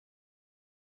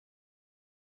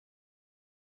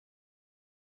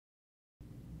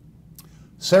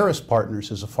Ceres Partners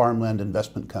is a farmland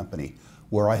investment company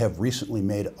where I have recently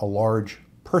made a large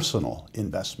personal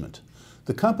investment.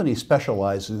 The company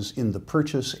specializes in the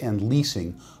purchase and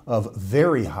leasing of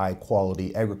very high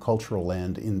quality agricultural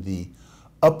land in the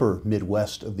upper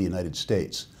Midwest of the United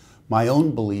States. My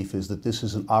own belief is that this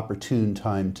is an opportune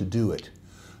time to do it.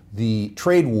 The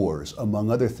trade wars,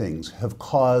 among other things, have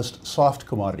caused soft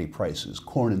commodity prices,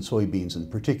 corn and soybeans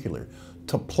in particular,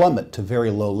 to plummet to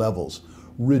very low levels,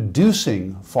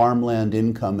 reducing farmland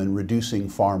income and reducing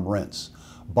farm rents.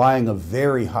 Buying a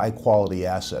very high quality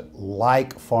asset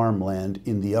like farmland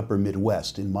in the upper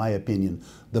Midwest, in my opinion,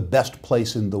 the best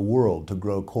place in the world to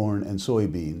grow corn and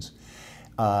soybeans,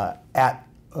 at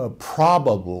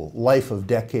probable life of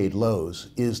decade lows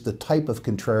is the type of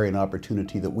contrarian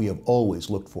opportunity that we have always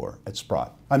looked for at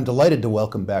Sprott. I'm delighted to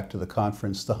welcome back to the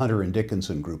conference the Hunter and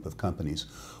Dickinson group of companies,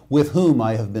 with whom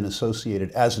I have been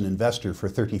associated as an investor for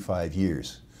 35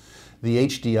 years. The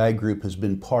HDI group has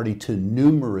been party to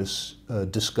numerous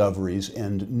discoveries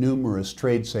and numerous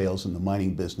trade sales in the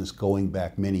mining business going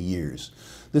back many years.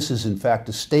 This is in fact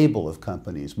a stable of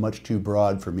companies, much too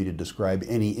broad for me to describe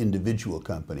any individual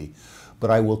company.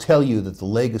 But I will tell you that the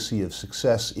legacy of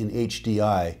success in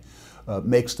HDI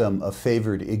makes them a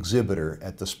favored exhibitor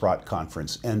at the Sprott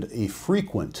conference and a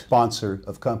frequent sponsor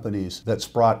of companies that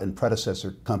Sprott and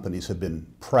predecessor companies have been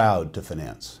proud to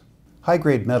finance. High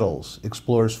Grade Metals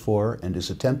explores for and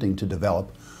is attempting to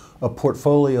develop a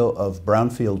portfolio of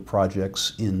brownfield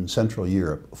projects in Central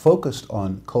Europe focused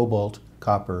on cobalt,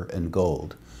 copper, and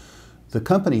gold. The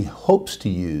company hopes to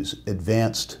use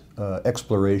advanced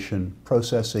exploration,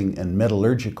 processing, and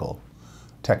metallurgical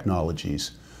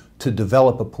technologies to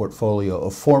develop a portfolio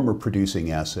of former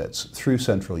producing assets through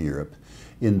Central Europe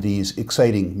in these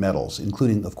exciting metals,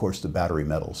 including, of course, the battery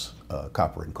metals,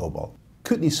 copper and cobalt.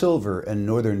 Kootenai Silver and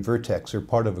Northern Vertex are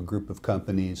part of a group of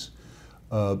companies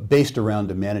based around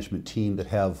a management team that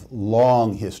have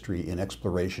long history in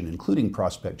exploration, including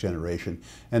prospect generation,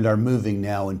 and are moving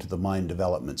now into the mine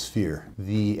development sphere.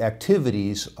 The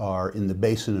activities are in the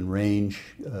Basin and Range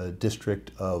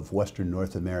district of Western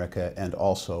North America and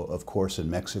also, of course, in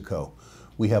Mexico.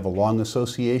 We have a long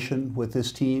association with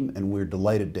this team, and we're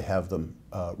delighted to have them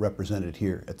represented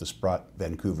here at the Sprott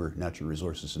Vancouver Natural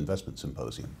Resources Investment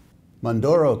Symposium.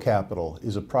 Mondoro Capital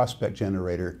is a prospect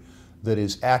generator that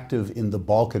is active in the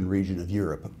Balkan region of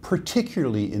Europe,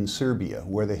 particularly in Serbia,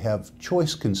 where they have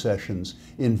choice concessions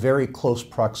in very close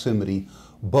proximity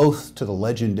both to the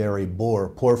legendary Bor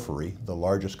porphyry, the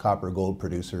largest copper-gold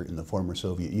producer in the former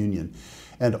Soviet Union,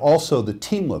 and also the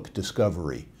Timok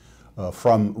discovery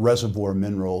from Reservoir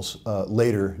Minerals,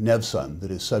 later Nevsun, that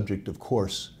is subject, of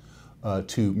course,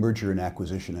 to merger and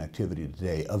acquisition activity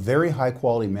today. A very high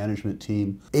quality management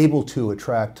team able to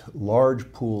attract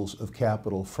large pools of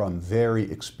capital from very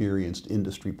experienced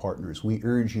industry partners. We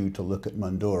urge you to look at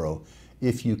Mondoro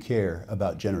if you care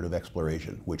about generative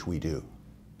exploration, which we do.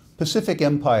 Pacific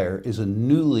Empire is a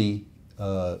newly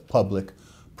public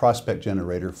prospect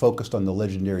generator focused on the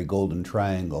legendary Golden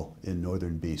Triangle in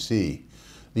northern BC.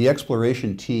 The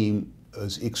exploration team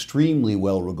is extremely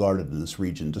well regarded in this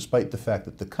region, despite the fact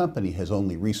that the company has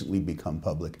only recently become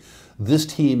public. This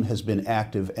team has been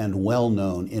active and well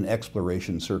known in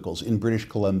exploration circles in British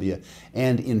Columbia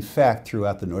and in fact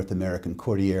throughout the North American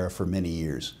Cordillera for many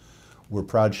years. We're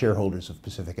proud shareholders of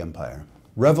Pacific Empire.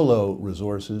 Revelo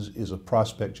Resources is a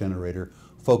prospect generator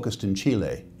focused in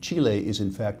Chile. Chile is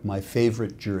in fact my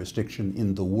favorite jurisdiction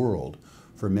in the world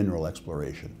for mineral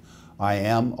exploration. I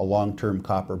am a long-term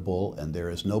copper bull, and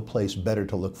there is no place better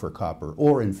to look for copper,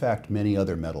 or in fact many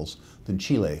other metals, than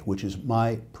Chile, which is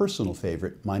my personal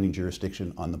favorite mining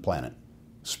jurisdiction on the planet.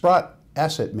 Sprott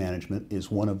Asset Management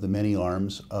is one of the many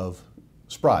arms of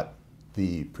Sprott,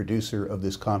 the producer of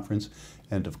this conference,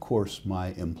 and of course my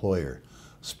employer.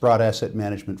 Sprott Asset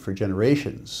Management for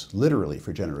generations, literally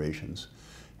for generations,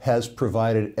 has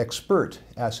provided expert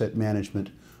asset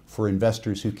management for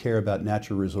investors who care about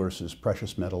natural resources,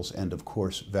 precious metals, and of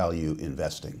course value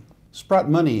investing. Sprott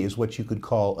Money is what you could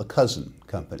call a cousin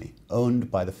company, owned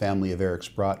by the family of Eric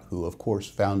Sprott, who of course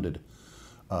founded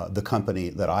the company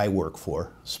that I work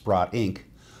for, Sprott Inc.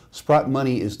 Sprott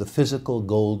Money is the physical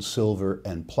gold, silver,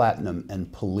 and platinum and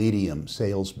palladium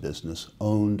sales business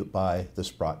owned by the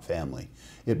Sprott family.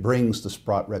 It brings the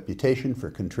Sprott reputation for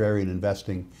contrarian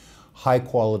investing, high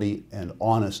quality and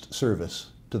honest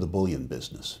service to the bullion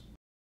business.